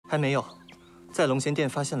还没有，在龙涎殿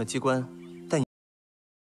发现了机关，但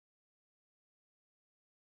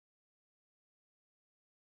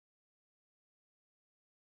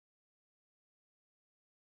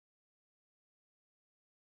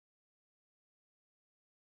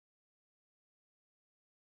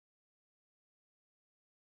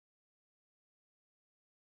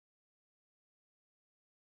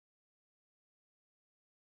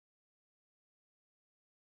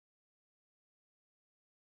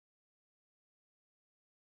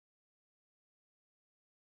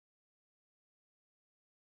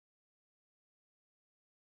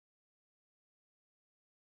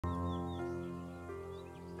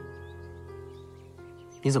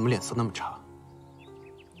你怎么脸色那么差？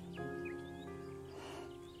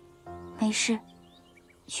没事，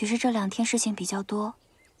许是这2天事情比较多，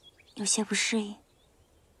有些不适应。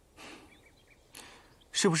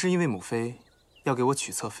是不是因为母妃要给我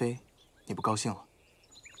娶侧妃，你不高兴了？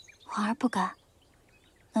皇儿不敢，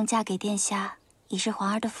能嫁给殿下已是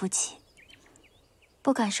皇儿的福气，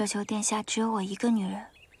不敢奢求殿下只有我一个女人。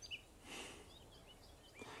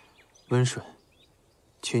温顺，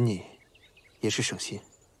娶你也是省心。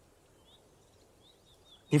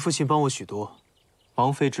你父亲帮我许多，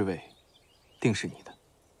王妃之位，定是你的。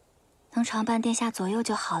能常伴殿下左右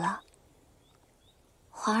就好了。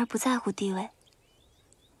皇儿不在乎地位，